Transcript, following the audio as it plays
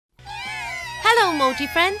Hello Moji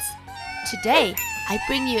friends! Today I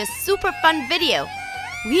bring you a super fun video.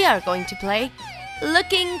 We are going to play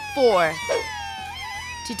Looking For.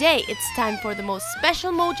 Today it's time for the most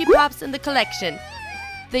special MojiPops in the collection.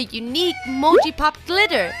 The unique MojiPop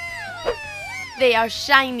Glitter. They are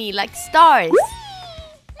shiny like stars.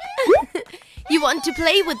 You want to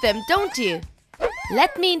play with them, don't you?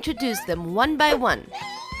 Let me introduce them one by one.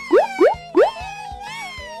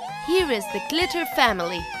 Here is the Glitter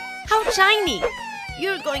family. How shiny!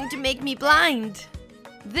 You're going to make me blind.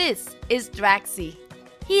 This is Draxy.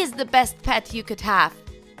 He is the best pet you could have.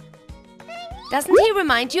 Doesn't he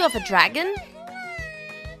remind you of a dragon?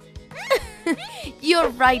 You're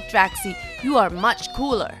right, Draxy. You are much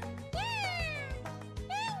cooler.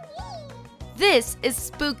 This is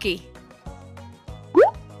Spooky.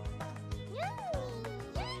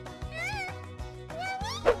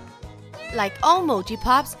 Like all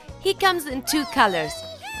MojiPops, he comes in two colors,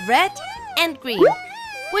 red and green.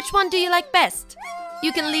 Which one do you like best?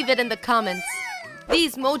 You can leave it in the comments.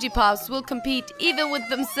 These MojiPops will compete even with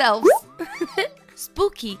themselves.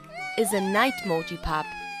 Spooky is a night MojiPop,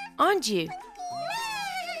 aren't you?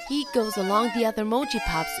 He goes along the other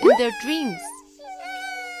MojiPops in their dreams.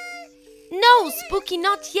 No, Spooky,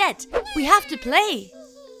 not yet. We have to play.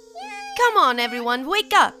 Come on, everyone,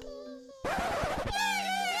 wake up.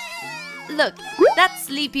 Look, that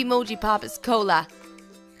sleepy MojiPop is KOLA.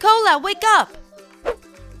 KOLA, wake up!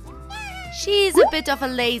 She's a bit of a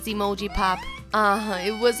lazy MojiPop.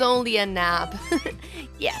 It was only a nap.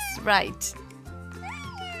 Yes, right.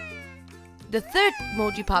 The third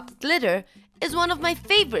MojiPop Glitter is one of my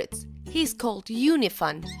favorites. He's called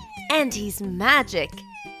Unifun, and he's magic.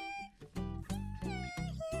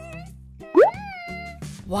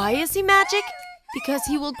 Why is he magic? Because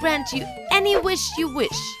he will grant you any wish you wish.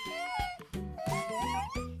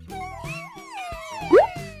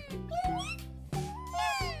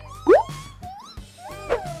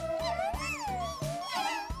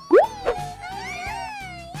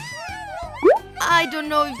 I don't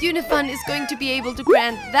know if Unifun is going to be able to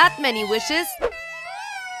grant that many wishes.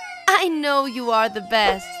 I know you are the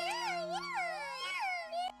best.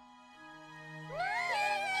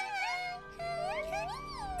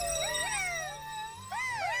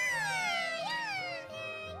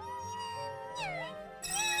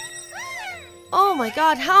 Oh my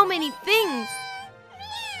God, how many things!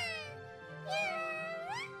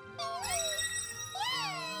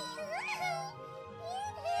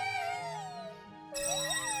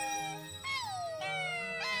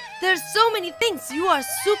 There's so many things. You are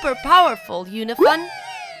super powerful, Unifun.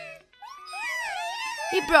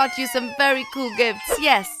 He brought you some very cool gifts,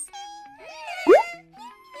 yes.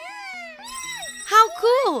 How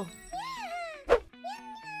cool!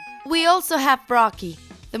 We also have Rocky,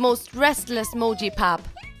 the most restless MojiPop.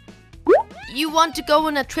 You want to go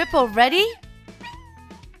on a trip already?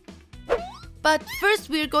 But first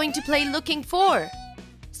we're going to play Looking For.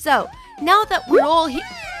 So, now that we're all here...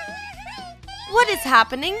 What is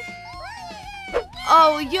happening?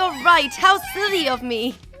 Oh, you're right. How silly of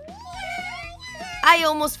me. I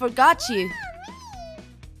almost forgot you.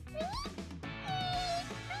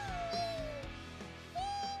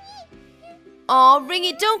 Oh,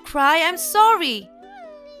 Ringy, don't cry. I'm sorry.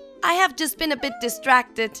 I have just been a bit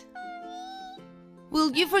distracted.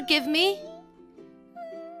 Will you forgive me?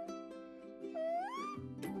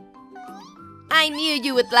 I knew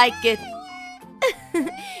you would like it.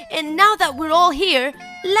 And now that we're all here,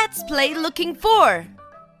 let's play Looking For.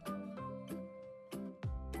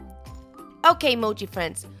 Okay, Moji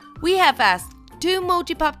friends, we have asked two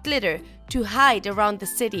MojiPop Glitter to hide around the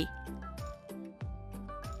city.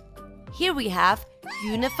 Here we have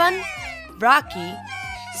Unifun, Rocky,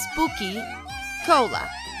 Spooky, KOLA.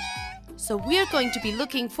 So we're going to be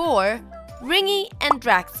looking for Ringy and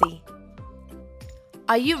Draxy.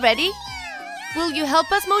 Are you ready? Will you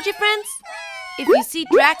help us, Moji friends? If you see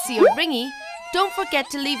Draxy or Ringy, don't forget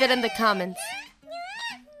to leave it in the comments.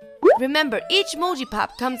 Remember, each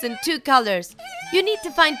MojiPop comes in two colors. You need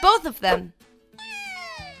to find both of them.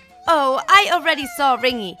 Oh, I already saw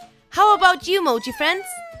Ringy. How about you, Moji friends?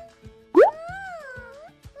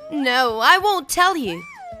 No, I won't tell you.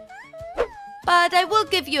 But I will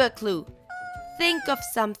give you a clue. Think of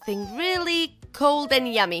something really cold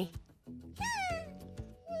and yummy.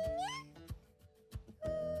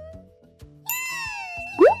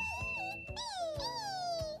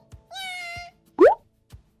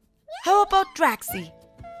 How about Draxy?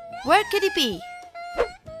 Where could he be?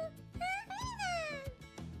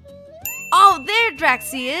 Oh, there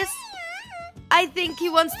Draxy is! I think he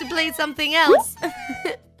wants to play something else.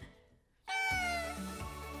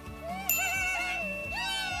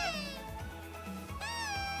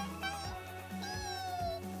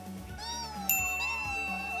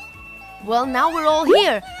 Well, now we're all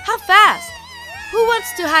here. How fast? Who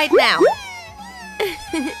wants to hide now?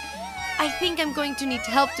 I think I'm going to need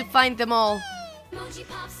help to find them all.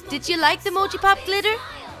 Did you like the MojiPop glitter?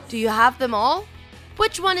 Do you have them all?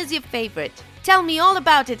 Which one is your favorite? Tell me all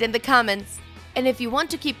about it in the comments. And if you want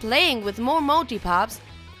to keep playing with more MojiPops,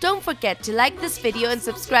 don't forget to like this video and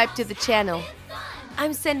subscribe to the channel.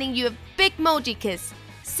 I'm sending you a big Moji kiss.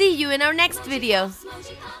 See you in our next video.